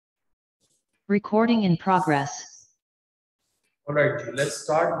Recording in progress. All right, let's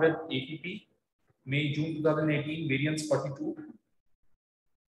start with ATP. May-June 2018, variance 42.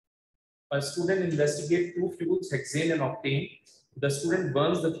 A student investigates two fuels, hexane and octane. The student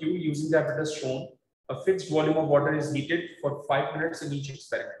burns the fuel using the apparatus shown. A fixed volume of water is heated for 5 minutes in each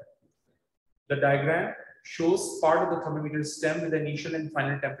experiment. The diagram shows part of the thermometer stem with the initial and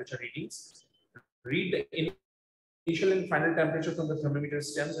final temperature readings. Read the initial and final temperature from the thermometer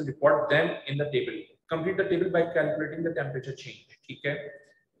stems and report them in the table. Complete the table by calculating the temperature change. ठीक है?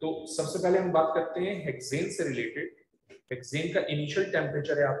 तो सबसे पहले हम बात करते हैं hexane से रिलेटेड. हेक्सेन का इनिशियल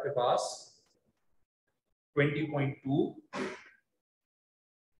टेम्परेचर है आपके पास 20.2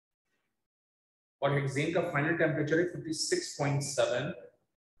 और हेक्सेन का फाइनल टेम्परेचर है 56.7.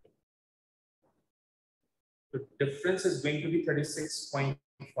 The difference is going to be 36.5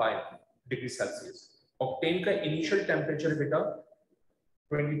 degrees Celsius. Octane का इनिशियल टेम्परेचर बेटा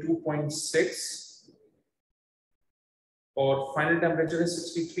 22.6 और फाइनल टेम्परेचर है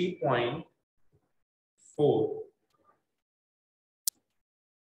 63.4.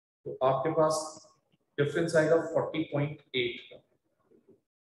 तो आपके पास डिफरेंस आएगा 40.8 का.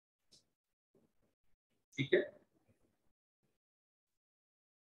 ठीक है.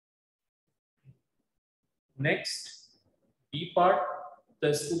 Next B part.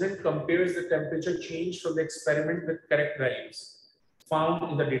 The student compares the temperature change from the experiment with correct values found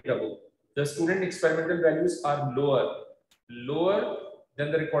in the data book. The student experimental values are lower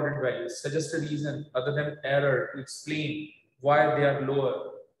than the recorded values. Suggest a reason other than error to explain why they are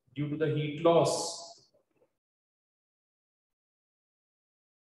lower. Due to the heat loss.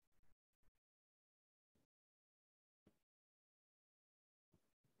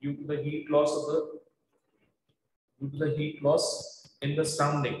 Due to the heat loss in the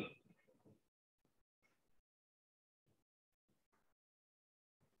sounding.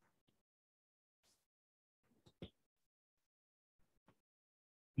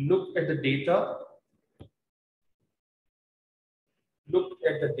 Look at the data. Look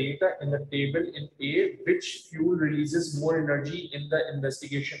at the data in the table in A. Which fuel releases more energy in the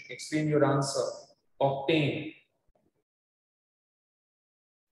investigation? Explain your answer. Octane.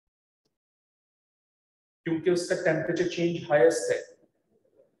 क्योंकि उसका temperature change highest है.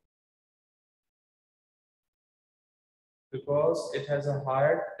 Because it has a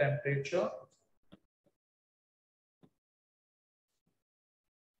higher temperature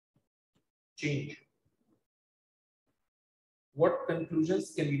change. What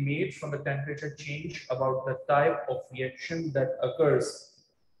conclusions can be made from the temperature change about the type of reaction that occurs?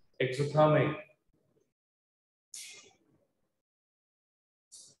 Exothermic.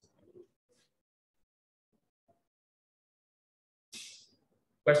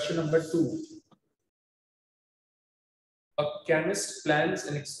 Question number 2. A chemist plans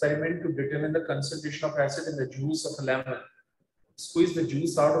an experiment to determine the concentration of acid in the juice of a lemon. Squeeze the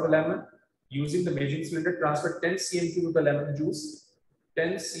juice out of a lemon. Using the measuring cylinder, transfer 10 cm of the lemon juice,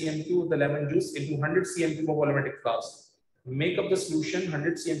 10 cm of the lemon juice into 100 cm of volumetric flask. Make up the solution,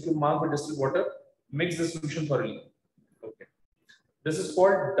 100 cm marked with distilled water. Mix the solution thoroughly. Okay. This is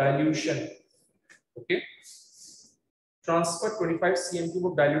called dilution. Okay. Transfer 25 cm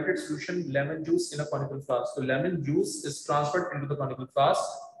of diluted solution lemon juice in a conical flask. So lemon juice is transferred into the conical flask.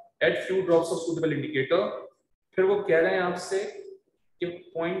 Add few drops of suitable indicator. फिर वो कह रहे हैं आपसे कि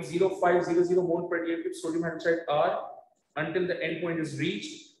 0.0500 mole per dl sodium hydroxide R until the end point is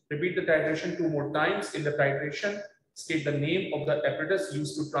reached. Repeat the titration 2 more times. In the titration, state the name of the apparatus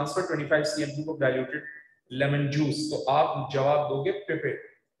used to transfer 25 cm of diluted lemon juice. तो आप जवाब दोगे pipette.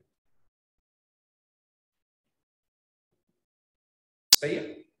 सही है.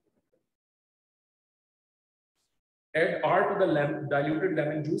 Add R to the diluted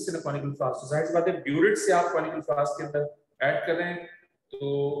lemon juice in a conical flask. तो जाहिर सी बात है burette से आप conical flask के अंदर ऐड कर रहे हैं तो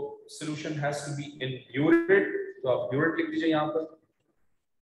solution has to be in burette. तो आप burette लिख दीजिए यहाँ पर.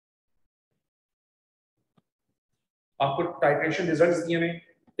 आपको टाइट्रेशन रिजल्ट्स दिए हैं.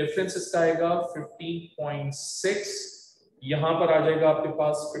 डिफरेंस इसका आएगा 15.6. यहाँ पर आ जाएगा आपके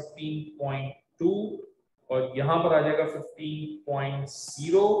पास 15.2 और यहाँ पर आ जाएगा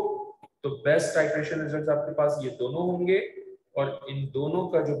 15.0. तो बेस्ट टाइट्रेशन रिजल्ट्स आपके पास ये दोनों होंगे और इन दोनों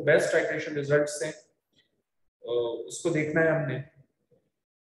का जो बेस्ट टाइट्रेशन रिजल्ट्स हैं उसको देखना है हमने.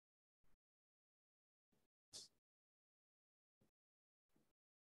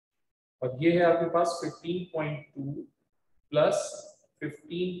 और ये है आपके पास 15.2 plus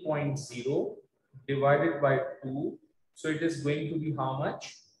 15.0 divided by 2. So it is going to be how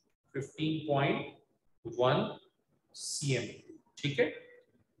much? 15.1 cm. ठीक है.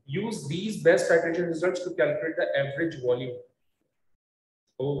 Use these best titration results to calculate the average volume.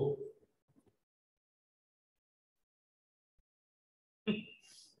 Oh,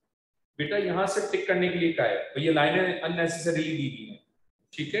 बेटा यहाँ से टिक करने के लिए क्या है, तो ये लाइनें अननेसेसरीली दी गई हैं,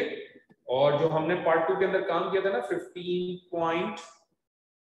 ठीक है। और जो हमने पार्ट 2 के अंदर काम किया था ना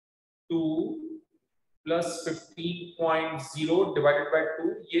 15.2 प्लस 15.0 डिवाइडेड बाय 2,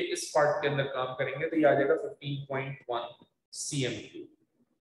 ये इस पार्ट के अंदर काम करेंगे तो ये आ जाएगा 15.1 cm3।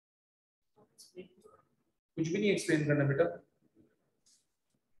 कुछ भी नहीं एक्सप्लेन करना बेटा।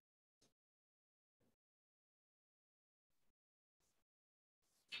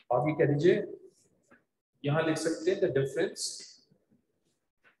 आप ये कह दीजिए, यहां लिख सकते हैं the difference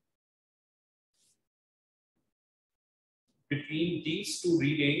between these two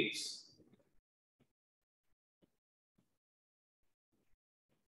readings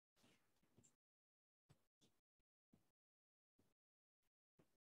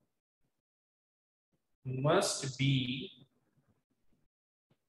must be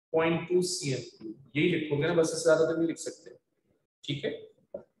 0.2 cm3। यही लिखोगे ना, बस इससे ज्यादा तो नहीं लिख सकते, ठीक है।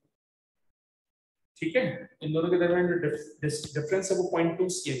 ठीक है, इन दोनों के दरमियान जो डिफरेंस है वो 0.2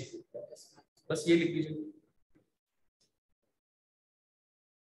 cm3, बस ये लिख दीजिए।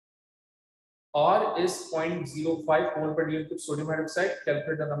 R is 0.05 mole per dm cube sodium hydroxide.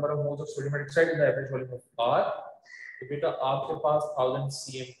 Calculate the number of moles of sodium hydroxide in the average volume of R. तो बेटा आपके पास 1000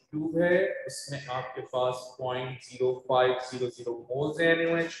 cm क्यूब है, उसमें आपके पास 0.0500 मोल्स है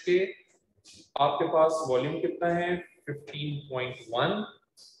NaOH के। आपके पास वॉल्यूम कितना है 15.1।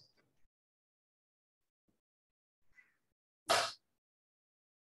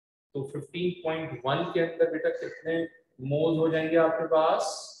 तो 15.1 के अंदर बेटा कितने मोल्स हो जाएंगे आपके पास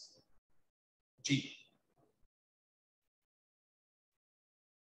जी?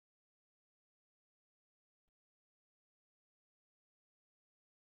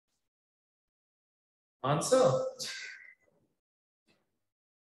 Answer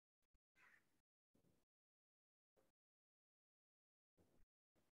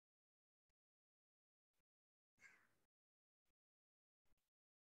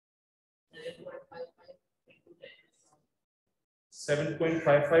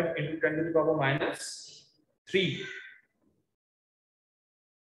 7.55 into 10 to the power minus 3।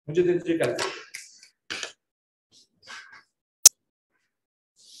 मुझे दे दीजिए कैलकुलेटर।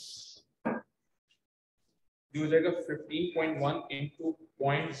 ये हो जाएगा 15.1 into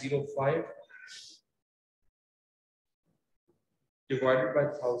 0.05 डिवाइडेड बाय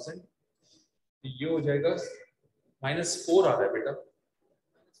 1000। ये हो जाएगा -4 आ रहा है बेटा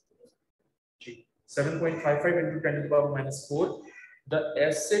जी। 7.55 into 10 to the power -4। The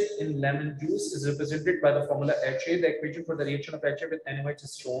acid in lemon juice is represented by the formula HA. The equation for the reaction of HA with NaOH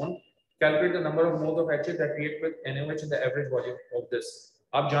is shown. Calculate the number of moles of HA that react with NaOH in the average volume of this।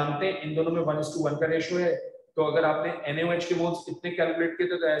 आप जानते हैं इन दोनों में 1:1 का ratio है, तो अगर आपने NaOH के मोल्स इतने कैलकुलेट किए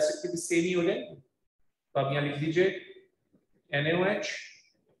तो एसिड के भी सेम ही हो जाएंगे। तो आप यहाँ लिख दीजिए NaOH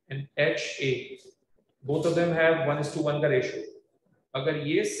and HA, both of them have 1:1 का रेशियो। अगर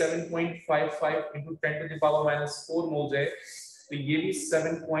ये 7.55 into 10 to the power -4 moles है, तो ये भी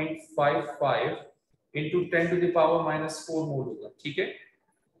 7.55 into 10 to the power -4 मोल होगा, ठीक है।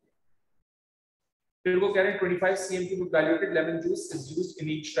 फिर वो कह रहे हैं 25 cm cube diluted lemon juice is used in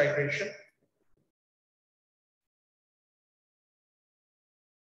each titration.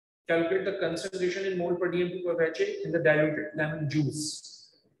 Calculate the concentration in mole per dm cube of HA in the diluted lemon juice.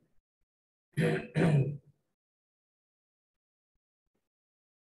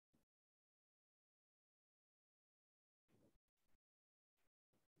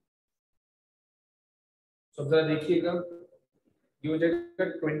 तो जरा देखिएगा, ये हो जाएगा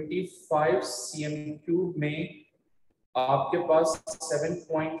 25 cm cube में आपके पास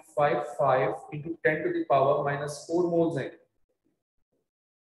 7.55 into 10 to the power -4 moles हैं।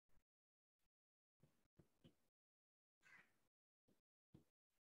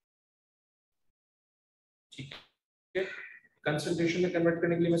 ठीक है, कंसंट्रेशन में कन्वर्ट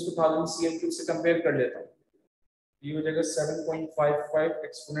करने के लिए मैं इसको 1000 cm cube से कंपेयर कर लेता हूँ। ये हो जाएगा 7.55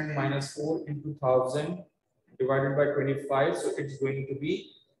 exponent -4 into 1000 divided by 25, so it's going to be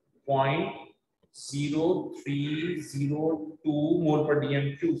 0.0302 mole per dm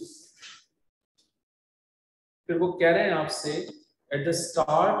cube। फिर वो कह रहे हैं आपसे at the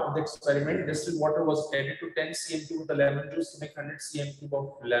start of the experiment distilled water was added to 10 cm cube of the lemon juice to make 100 cm cube of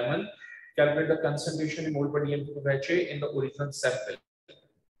lemon. Calculate the concentration in mole per dm cube of HA in the original sample.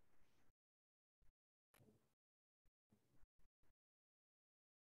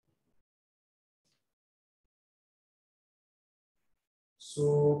 So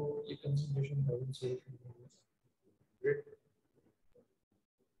the concentration doesn't say great।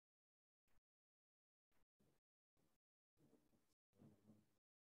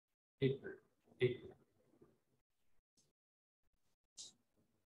 एक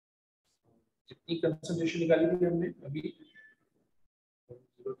concentration निकाली थी हमने अभी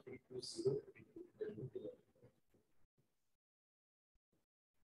 0320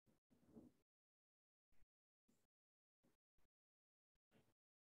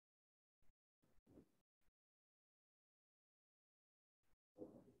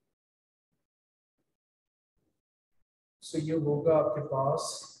 सो ये होगा आपके पास,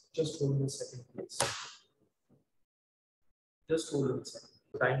 just hold a second please, just hold a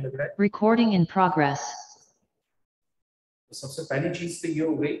second, time लग रहा है। Recording in progress. तो सबसे पहली चीज तो ये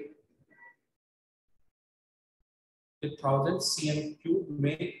हो गई 1000 cm क्यूब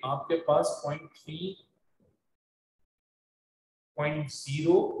में आपके पास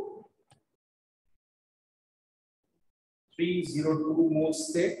 0.302 मोल्स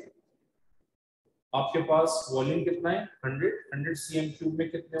थे। आपके पास वॉल्यूम कितना है 100 cm क्यूब में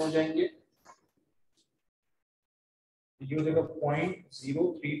कितने हो जाएंगे, ये हो जाएगा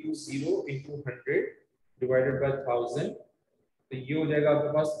 0.0320 इंटू 100 डिवाइडेड बाय 1000, तो ये हो जाएगा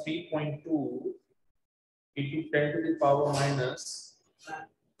आपके पास 3.2 into 10 to the power minus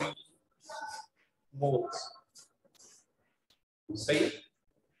moles. सही,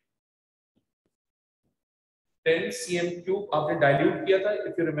 10 cm क्यूब आपने डाइल्यूट किया था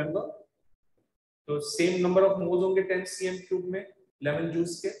इफ यू रिमेंबर, तो सेम नंबर ऑफ मोल्स होंगे 10 cm क्यूब में लेमन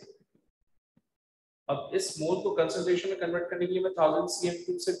जूस के। अब इस मोल को कंसंट्रेशन में कन्वर्ट करने के लिए मैं 1000 cm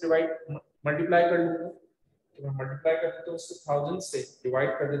क्यूब से डिवाइड मल्टीप्लाई कर लूंगा, तो मैं मल्टीप्लाई कर देता हूं उसको 1000 से, डिवाइड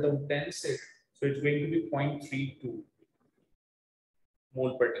कर देता हूं 10 से, so it's going to be 0.32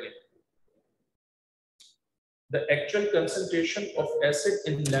 mole per dm. The actual concentration of acid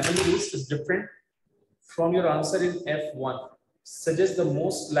in lemon juice is different from your answer in F1. Suggest the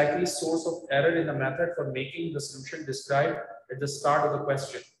most likely source of error in the method for making the solution described at the start of the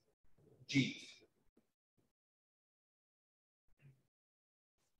question. G.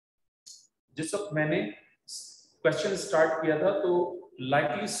 जिस वक्त मैंने question start किया था तो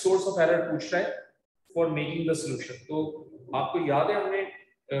likely source of error पूछ रहा है for making the solution. तो आपको याद है हमने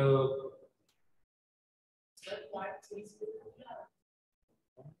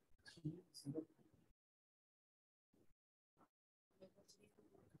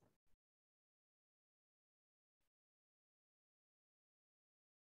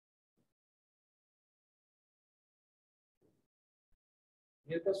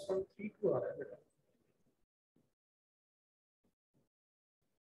मेरे पास 0.32 आ रहा है बेटा,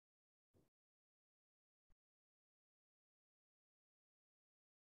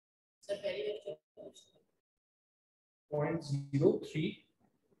 सर पहली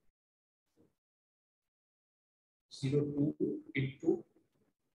 0.0302 into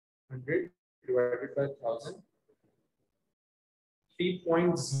 100 divided by 1000,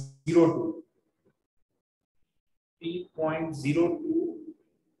 3.02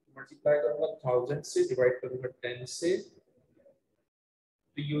 मल्टीप्लाई करूंगा 1000 से, डिवाइड करूंगा 10 से,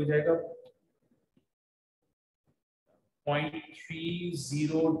 तो ये हो जाएगा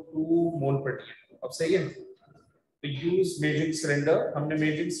 0.302 मोल पर डीएम। अब सही है, तो यूज मेजरिंग सिलेंडर, हमने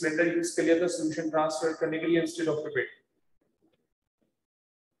मेजरिंग सिलेंडर यूज कर लिया था सॉल्यूशन ट्रांसफर करने के लिए instead of pipette.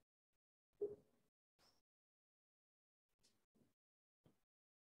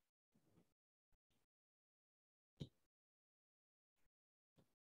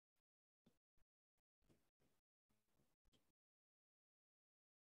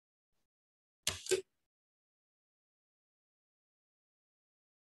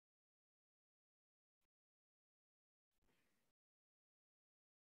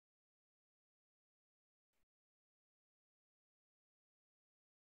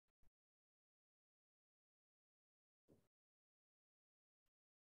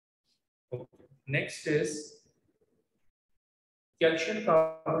 Next is calcium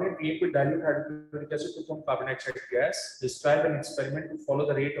carbonate liquid dilute hydrochloric acid to form carbon dioxide gas. Describe an experiment to follow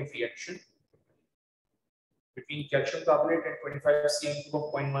the rate of reaction between calcium carbonate and 25 cm cube of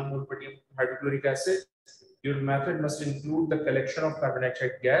 0.1 mole per dm hydrochloric acid. Your method must include the collection of carbon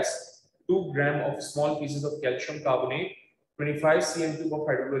dioxide gas, 2 gram of small pieces of calcium carbonate, 25 cm cube of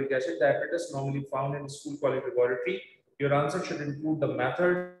hydrochloric acid. The apparatus normally found in school college laboratory. Your answer should include the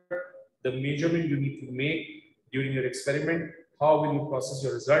method, the measurement you need to make during your experiment, how will you process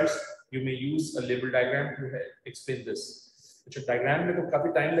your results. You may use a label diagram to explain this. अच्छा, diagram में तो काफी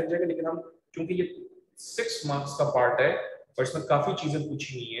time लग जाएगा, लेकिन हम क्योंकि ये 6 मार्क्स का पार्ट है और इसमें काफी चीजें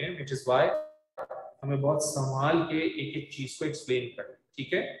पूछी हुई हैं, which is why हमें बहुत संभाल के एक एक चीज को एक्सप्लेन करना, ठीक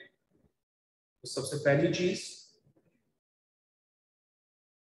है। तो सबसे पहली चीज,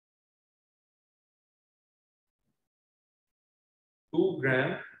 to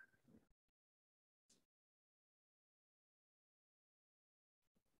gram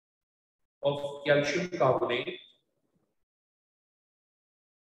of calcium carbonate.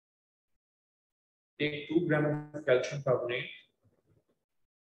 Take 2 grams of calcium carbonate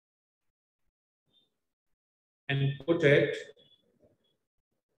and put it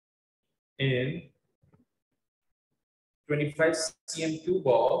in 25 cm cube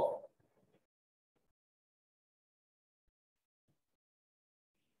of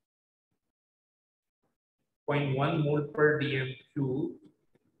 0.1 mole per dm cube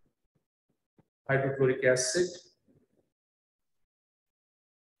hydrochloric acid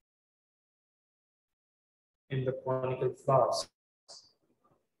in the conical flask.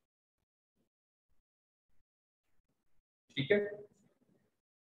 ठीक है?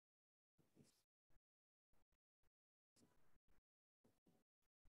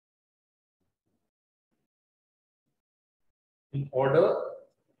 In order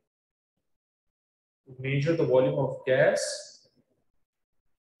to measure the volume of gas,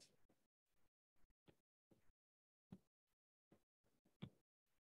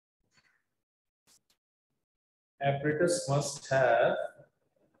 apparatus must have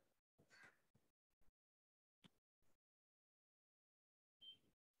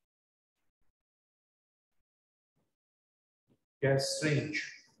gas syringe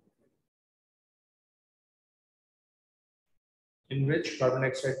in which carbon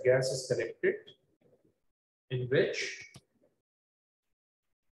dioxide gas is collected, in which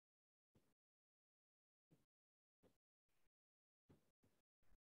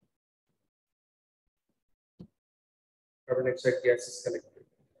carbon dioxide gas is collected.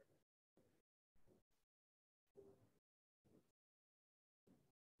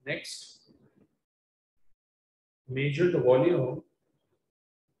 Next, measure the volume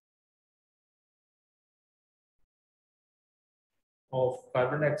of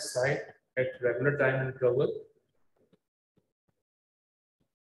carbon dioxide at regular time interval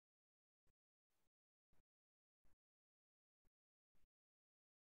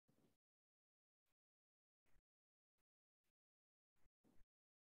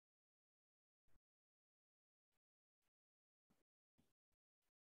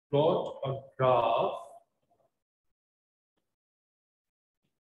plot a graph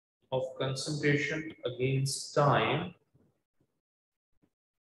of concentration against time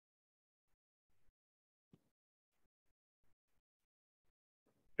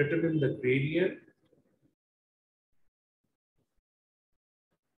determine the gradient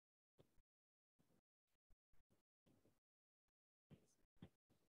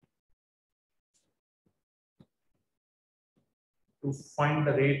to find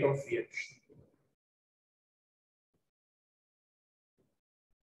the rate of reaction.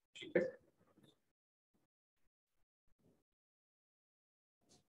 ठीक है?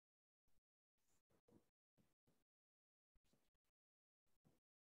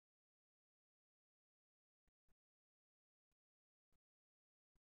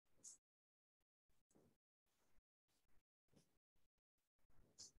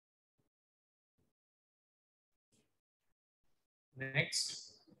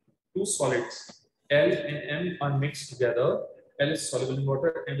 Next, two solids L and M are mixed together. L is soluble in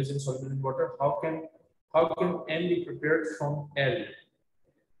water, M is insoluble in water. How can M be prepared from L?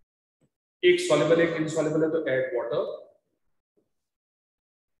 एक soluble एक insoluble है तो add water.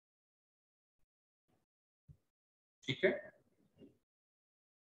 ठीक है?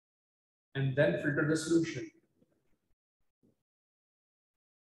 And then filter the solution.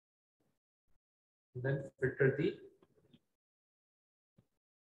 And then filter the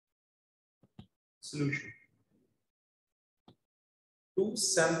solution. Two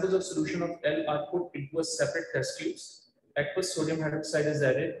samples of solution of L are put into a separate test tubes. Aqueous sodium hydroxide is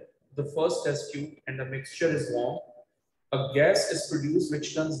added to the first test tube and the mixture is warm. A gas is produced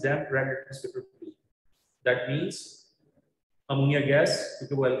which turns damp red atmosphere blue. That means ammonia gas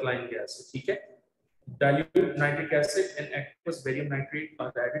into alkaline gas. ठीक है? Dilute nitric acid and aqueous barium nitrate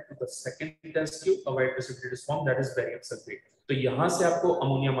are added to the second test tube. A white precipitate is formed, that is barium sulfate. तो यहाँ से आपको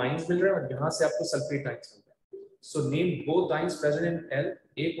ammonium ions मिल रहा है और यहाँ से आपको सल्फेट आयंस मिल रहा है. So name both ions present in L.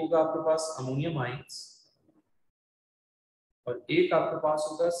 एक होगा आपके पास अमोनियम आयंस और एक आपके पास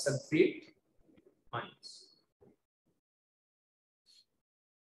होगा sulphate ions.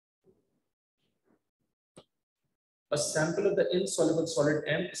 A sample of the insoluble solid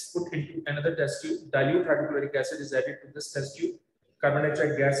M is put into another test tube. Dilute hydrochloric acid is added to this test tube. Carbon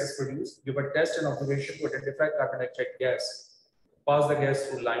dioxide gas is produced. Give a test and observation to identify carbon dioxide gas. Pass the gas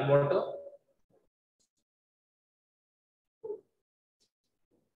through lime water.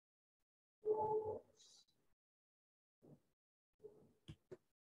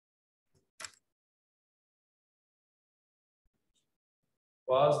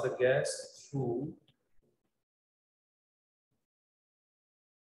 pass the gas through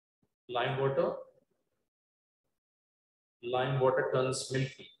lime water turns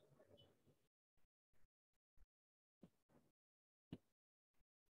milky.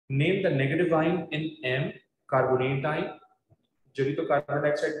 Name the negative ion in M, carbonate ion. जब तो carbon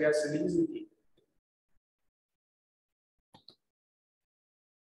dioxide gas release हुई थी.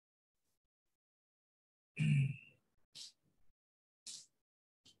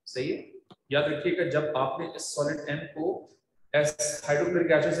 सही है. याद रखिएगा जब आपने इस सॉलिड M को एस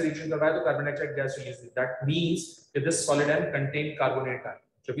हाइड्रोक्लोरिक एसिड से रिएक्शन करवाया तो कार्बन डाइऑक्साइड गैस रिलीज हुई. दैट मींस कि this solid M contain carbonate ion.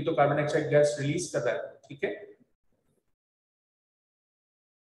 जब तो कार्बन डाइऑक्साइड गैस रिलीज कर रहा है. ठीक है.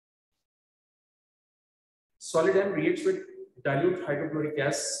 Solid M reacts with dilute hydrochloric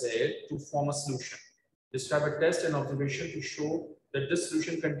acid to form a solution. Describe a test and observation to show that this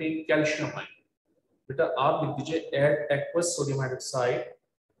solution contains calcium ion. बेटा आप लिख दीजिए add aqueous sodium hydroxide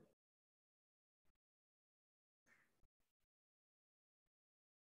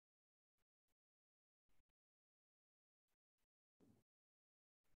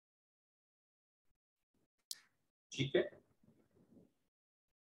ठीक है.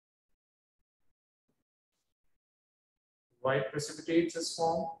 White precipitates is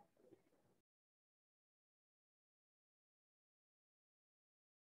formed.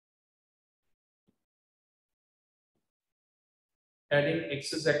 Adding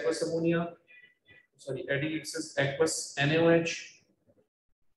excess aqueous ammonia, adding excess aqueous NaOH,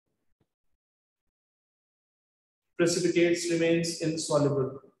 precipitates remains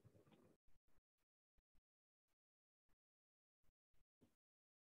insoluble.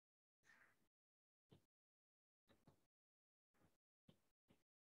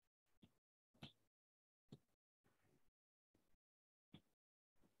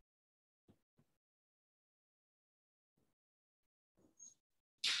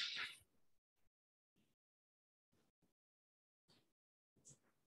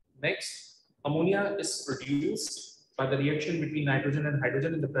 Next, ammonia is produced by the reaction between nitrogen and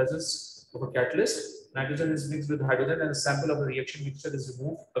hydrogen in the presence of a catalyst. Nitrogen is mixed with hydrogen and a sample of the reaction mixture is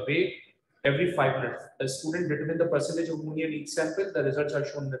removed away every 5 minutes. The student determine the percentage of ammonia in each sample. The results are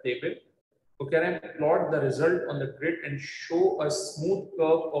shown in the table. So can I plot the result on the grid and show a smooth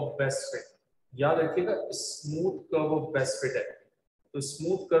curve of best fit? याद रखिएगा smooth curve of best fit है. तो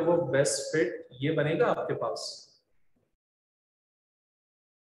smooth curve of best fit ये बनेगा आपके पास.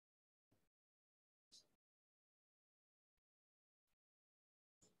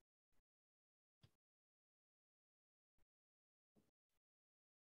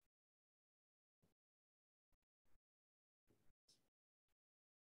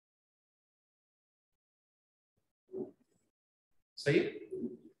 सही.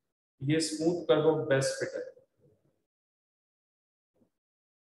 ये smooth curve of best fit है.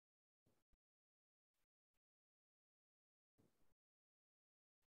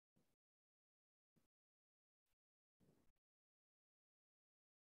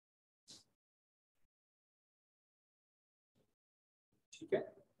 ठीक है.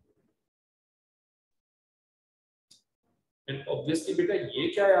 एंड ऑब्वियसली बेटा ये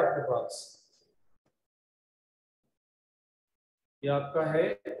क्या है आपके पास? ये आपका है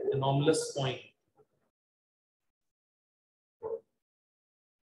एनॉमलस पॉइंट.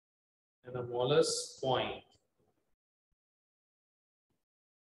 Anomalous point.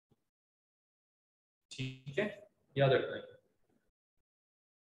 ठीक है. याद रखना है.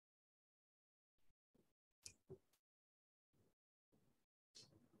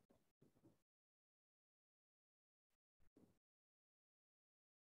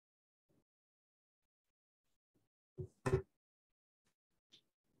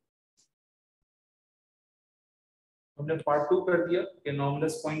 हमने पार्ट 2 कर दिया.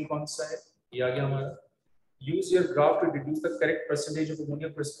 एनॉमलस पॉइंट कौन सा है? ये आ गया हमारा. use your graph to deduce the correct percentage of ammonia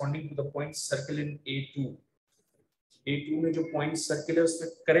corresponding to the point circle in A2. A2 में जो पॉइंट सर्किल है उसमें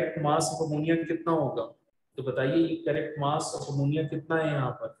करेक्ट मास ऑफ अमोनिया कितना होगा? तो बताइए ये करेक्ट मास ऑफ अमोनिया कितना है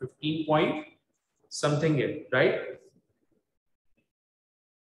यहाँ पर? 15 पॉइंट समथिंग है. राइट.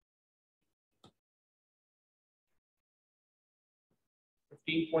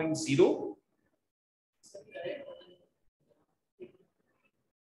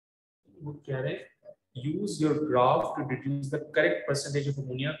 वो कह रहे हैं use your graph to deduce the correct percentage of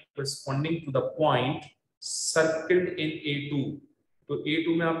ammonia corresponding to the point circled in A2. तो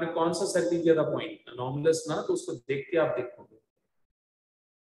A2 में आपने कौन सा सर्किल किया था पॉइंट? एनॉमलस ना. तो उसको देख के आप देखोगे.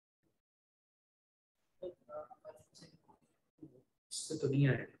 इससे तो नहीं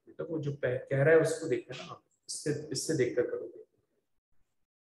आएगा बेटा. वो जो कह रहा है उसको देखना ना. इससे देखकर करोगे.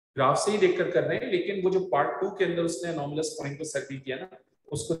 ग्राफ से ही देखकर कर रहे हैं. लेकिन वो जो पार्ट 2 के अंदर उसने एनॉमलस पॉइंट को सर्किल किया ना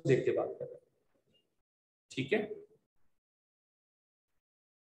उसको देख के बात कर रहे हैं, ठीक है।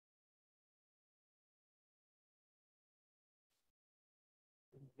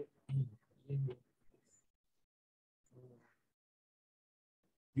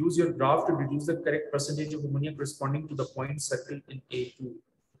 Use your graph to deduce the correct percentage of ammonia corresponding to the point circled in A2.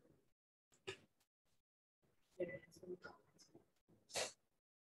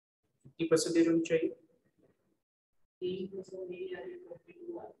 कितनी परसेंटेज होनी चाहिए?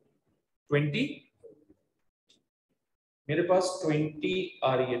 20। मेरे पास 20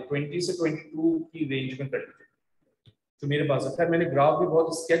 आ रही है, 20 से 22 की रेंज में कर लीजिए तो मेरे पास है। खैर मैंने ग्राफ भी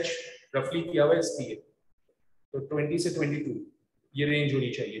बहुत स्केच रफली किया हुआ है इसलिए, तो 20 से 22 ये रेंज होनी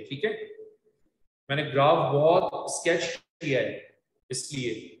चाहिए, ठीक है। मैंने ग्राफ बहुत स्केच किया है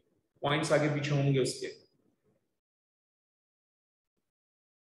इसलिए पॉइंट्स आगे पीछे होंगे उसके।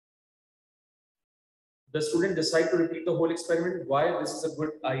 The student decide to repeat the whole experiment. Why this is a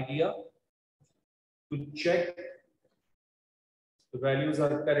good idea? To check the values are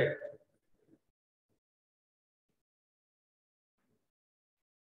correct.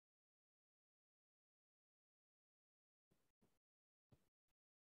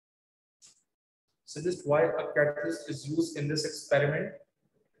 Suggest why a catalyst is used in this experiment.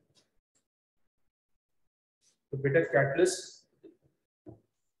 तो बेटा catalyst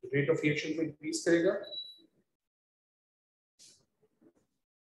rate of reaction को increase करेगा।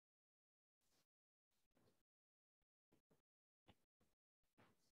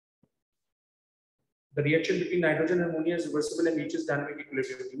 The reaction between nitrogen and ammonia is reversible and reaches dynamic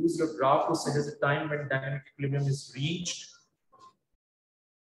equilibrium. Use your graph to suggest the time when dynamic equilibrium is reached.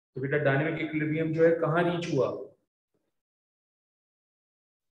 तो बेटा dynamic equilibrium जो है कहाँ reach हुआ?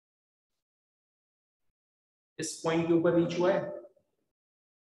 इस point के ऊपर reach हुआ है,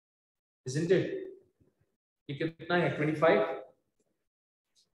 isn't it? ये कितना है? 25।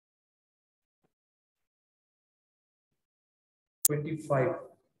 25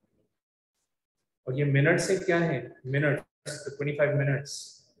 और ये मिनट से क्या है? Minute, 25 minutes.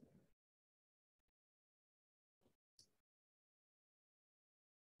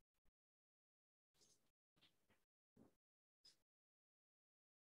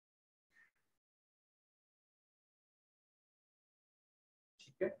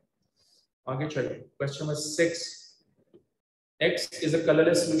 ठीक है, आगे चलिए। Question number 6। X is a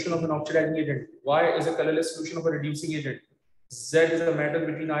colorless solution of an oxidizing agent. Y is a colorless solution of a reducing agent. Z is a metal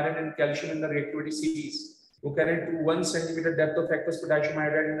between iron and calcium in the reactivity series. वो कह रहे हैं to 1 centimeter depth of aqueous potassium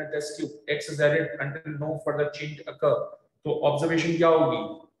iodide in a test tube. X is added until no further change occur. तो observation क्या होगी?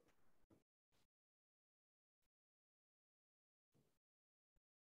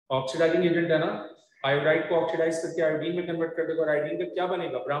 Oxidising agent है ना, iodide को ऑक्सीडाइज करके आयोडीन में कन्वर्ट कर देगा और आयोडीन का क्या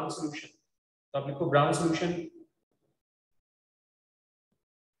बनेगा? Brown solution. तो आप लिखो ब्राउन सॉल्यूशन।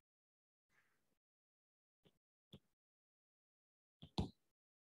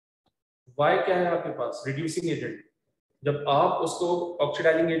 वाई क्या है आपके पास? Reducing agent. जब आप उसको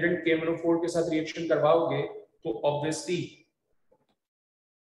ऑक्सीडाइजिंग एजेंट KMnO4 के साथ रिएक्शन करवाओगे तो ऑब्वियसली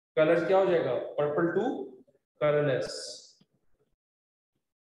कलर क्या हो जाएगा? Purple to colourless.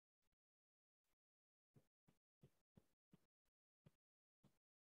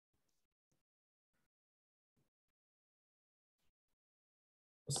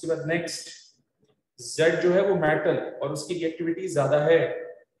 उसके बाद नेक्स्ट, Z जो है वो मेटल और उसकी रिएक्टिविटी ज्यादा है,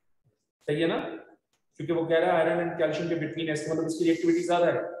 सही है ना, क्योंकि वो कह रहा है आयरन एंड कैल्शियम के बिटवीन है, मतलब उसकी रिएक्टिविटी ज्यादा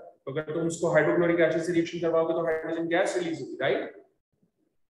है। तो अगर तुम उसको हाइड्रोक्लोरिक एसिड से रिएक्शन करवाओगे तो हाइड्रोजन गैस रिलीज होगी, राइट।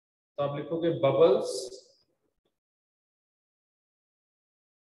 तो आप लिखोगे bubbles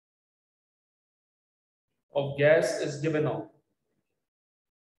of gas is given out.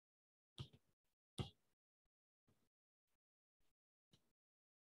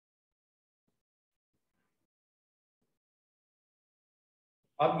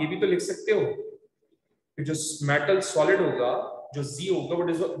 आप ये भी तो लिख सकते हो कि जो मेटल सॉलिड होगा, जो Z होगा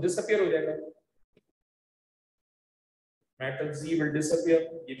वो डिसअपियर हो जाएगा, मेटल Z विल डिसअपियर,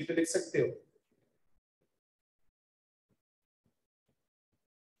 ये भी तो लिख सकते हो।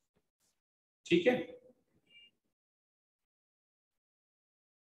 ठीक है,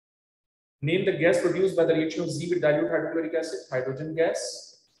 name the gas produced by the reaction of Z with dilute hydrochloric acid, hydrogen gas.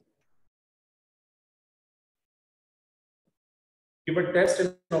 Give a test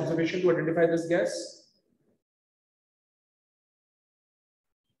and observation to identify this gas.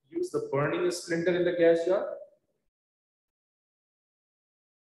 Use the burning splinter in the gas jar.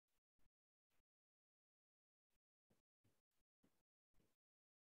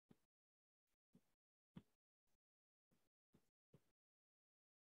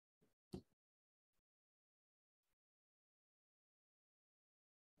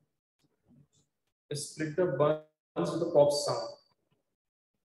 splitter burns with a pop sound.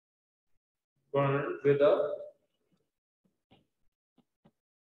 Burn with a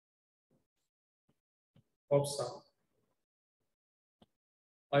pop sound.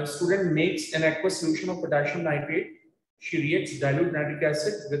 A student makes an aqueous solution of potassium nitrate. She reacts dilute nitric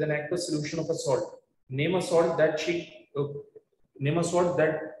acid with an aqueous solution of a salt. Name a salt that she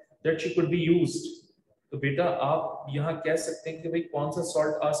could be used. तो बेटा आप यहाँ कह सकते हैं कि भाई कौन सा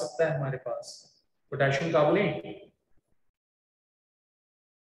सॉल्ट आ सकता है हमारे पास? Potassium carbonate.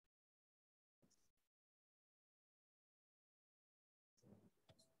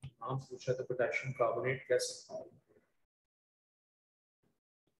 हाँ पूछा तो पोटेशियम कार्बोनेट कह सकता हूँ.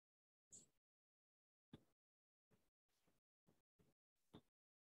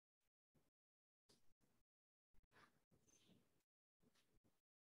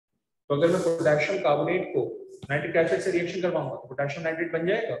 तो अगर मैं पोटेशियम कार्बोनेट को नाइट्रिक एसिड से रिएक्शन करवाऊंगा तो पोटेशियम नाइट्रेट बन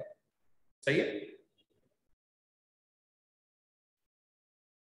जाएगा. सही है.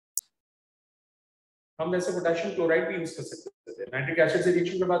 हम वैसे पोटेशियम क्लोराइड भी यूज कर सकते थे. नाइट्रिक एसिड से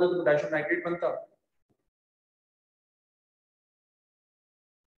रिएक्शन करवा दो तो पोटेशियम नाइट्रेट बनता.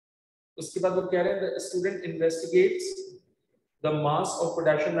 उसके बाद वो कह रहे हैं student investigates the mass of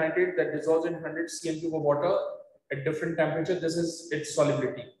potassium nitrate that dissolves in 100 cm³ of water at different temperature. This is its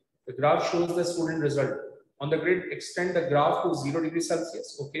solubility. The graph shows the student result. On the grid, extend the graph to 0 degrees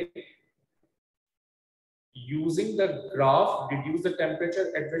Celsius. Okay. Using the graph, deduce the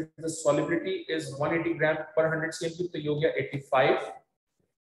temperature at which the solubility is 180 gram per 100 cm³. तो ये हो गया 85.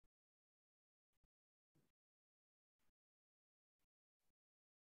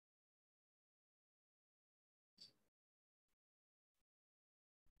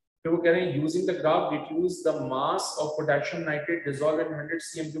 तो वो कह रहे हैं using the graph deduce the mass of potassium nitrate dissolve in 100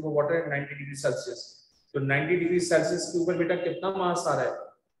 cm³ of water at 90 degree Celsius. तो 90 डिग्री सेल्सियस के ऊपर बेटा कितना मास आ रहा है?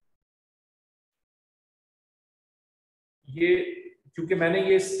 ये क्योंकि मैंने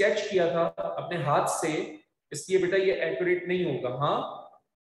ये स्केच किया था अपने हाथ से, इसलिए बेटा ये एक्यूरेट नहीं होगा. हाँ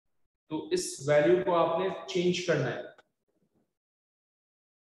तो इस वैल्यू को आपने चेंज करना है.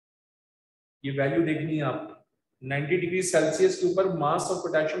 ये वैल्यू देखनी है आपने. 90 डिग्री सेल्सियस के ऊपर मास ऑफ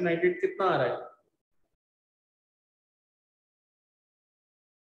पोटेशियम नाइट्रेट कितना आ रहा है?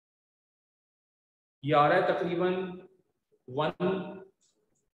 ये आ रहा है तकरीबन 1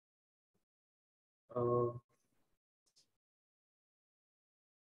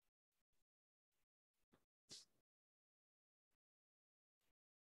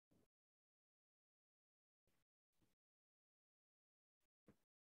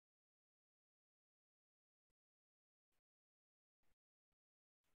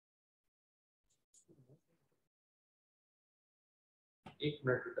 एक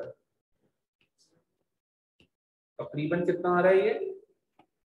मिनट बेटा. तकरीबन कितना आ रहा है ये?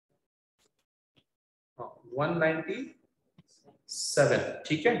 197.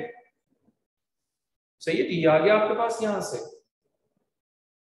 ठीक है. सही है. ये आ गया आपके पास यहां से.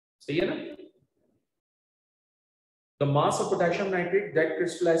 सही है ना? The mass of potassium nitrate that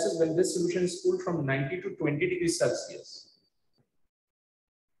crystallizes when this solution is cooled from 90 to 20 degrees Celsius.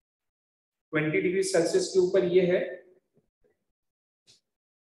 20 degree Celsius के ऊपर ये है.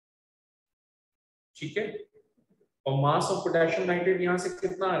 ठीक है. और मास ऑफ पोटेशियम नाइट्रेट यहां से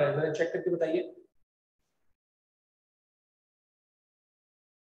कितना आ रहा है जरा चेक करके बताइए.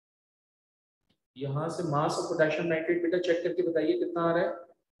 यहां से मास ऑफ पोटेशियम नाइट्रेट बेटा चेक करके बताइए कितना आ रहा है.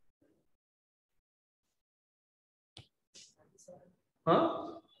 हाँ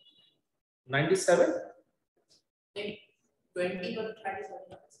 97. 20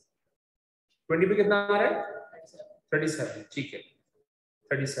 पे कितना आ रहा है? 37. ठीक है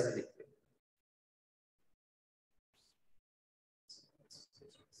 37 लिखते हैं.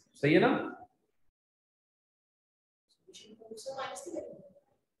 सही है ना?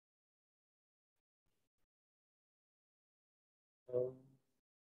 तो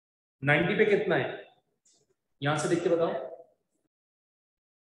 90 पे कितना है यहां से देख के बताओ.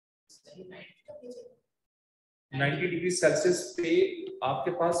 90 डिग्री सेल्सियस पे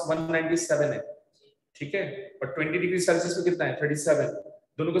आपके पास 197 है. ठीक है. और 20 डिग्री सेल्सियस पे कितना है? 37.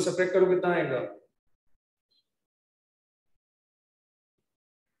 दोनों को सब्ट्रैक्ट करो कितना आएगा?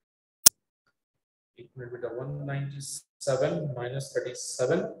 एक मिनट बेटा. 197 माइनस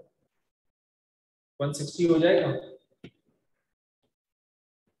 37 160 हो जाएगा.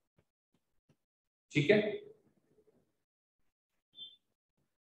 ठीक है.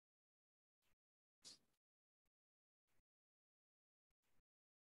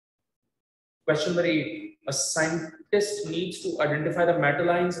 Question number 8. A scientist needs to identify the metal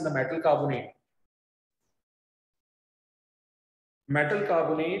ions in the metal carbonate. Metal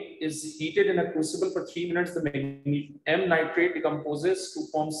carbonate is heated in a crucible for 3 minutes. The M nitrate decomposes to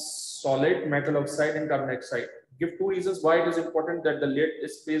form solid metal oxide and carbon dioxide. Give 2 reasons why it is important that the lid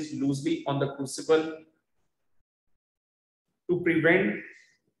is placed loosely on the crucible to prevent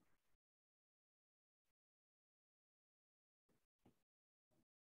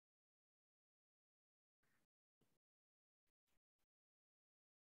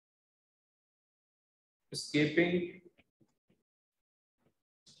escaping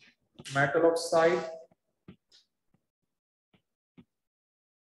metal oxide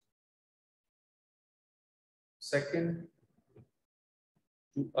second,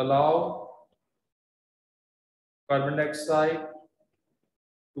 to allow carbon dioxide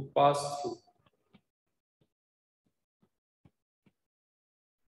to pass through.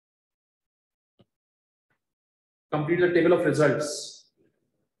 Complete the table of results.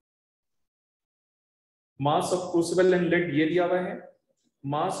 Mass of crucible and lid ये दिया हुआ है.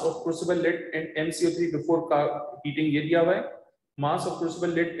 Mass of crucible lid and MCO3 before heating ये दिया हुआ है. Mass of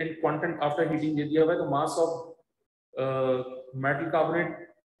crucible lid and content after heating ये दिया हुआ है. तो mass of metal carbonate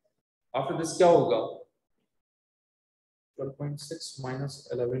after this क्या होगा? 12.6 minus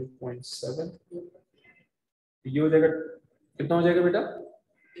 11.7. ये हो जाएगा, कितना हो जाएगा बेटा?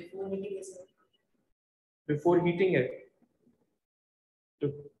 Before heating it, तो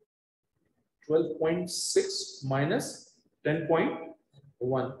 12.6 minus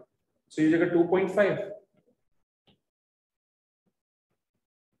 10.1, so ये जाएगा 2.5.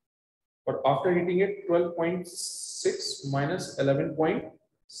 और after heating it 12.6 minus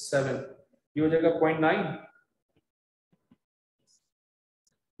 11.7, ये हो जाएगा 0.9.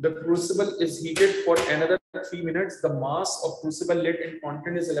 The crucible is heated for another 3 minutes. The mass of crucible lid and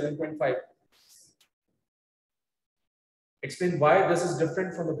content is 11.5. Explain why this is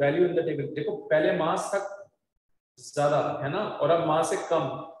different from the value in the table. देखो पहले mass तक ज्यादा है ना, और अब mass से कम.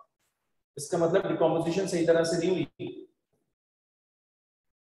 इसका मतलब decomposition सही तरह से नहीं हुई.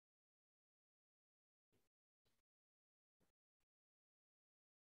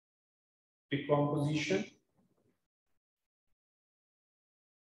 Decomposition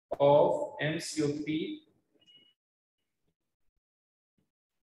of MCO3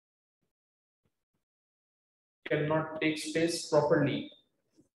 cannot take place properly.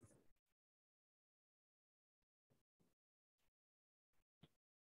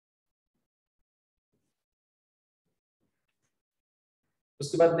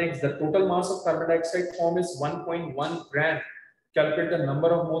 उसके बाद next, the total mass of carbon dioxide form is 1.1 gram. Calculate the number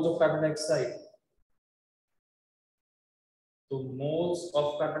of moles of carbon dioxide. तो moles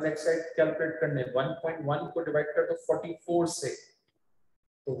of carbon dioxide calculate करने 1.1 को divide कर दो 44 से.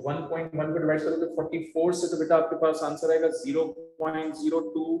 तो 1.1 को डिवाइड करो तो 44 से, तो बेटा आपके पास आंसर आएगा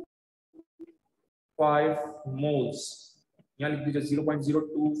 0.025 मोल्स. यहाँ लिख दीजिए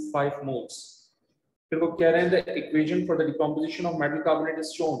 0.025 मोल्स. फिर वो कह रहे हैं the equation for the decomposition of metal carbonate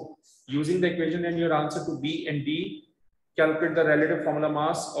is shown. Using the equation and your answer to B and D, calculate the relative formula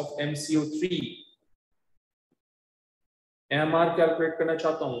mass of MCO3. MR calculate करना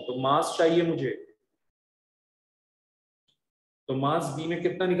चाहता हूं, तो मास चाहिए मुझे. तो मास बी में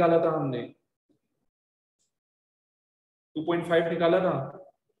कितना निकाला था हमने? 2.5 निकाला था.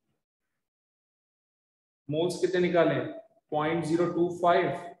 मोल्स कितने निकाले?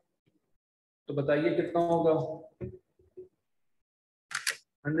 0.025. तो बताइए कितना होगा?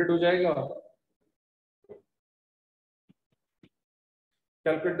 100 हो जाएगा.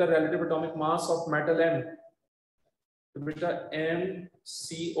 Calculate the relative atomic mass of metal M. तो बेटा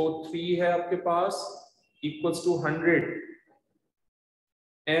MCO3 है आपके पास equals to 100.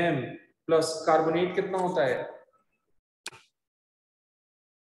 M plus carbonate कितना होता है?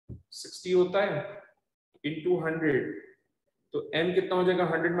 60 होता है इंटू 100. तो M कितना हो जाएगा?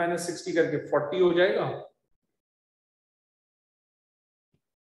 100 माइनस 60 करके 40 हो जाएगा.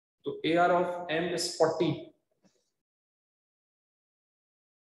 तो AR ऑफ M is 40.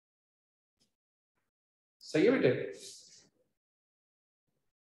 सही है बेटे?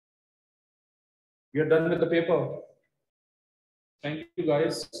 We are done with the paper. Thank you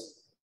guys.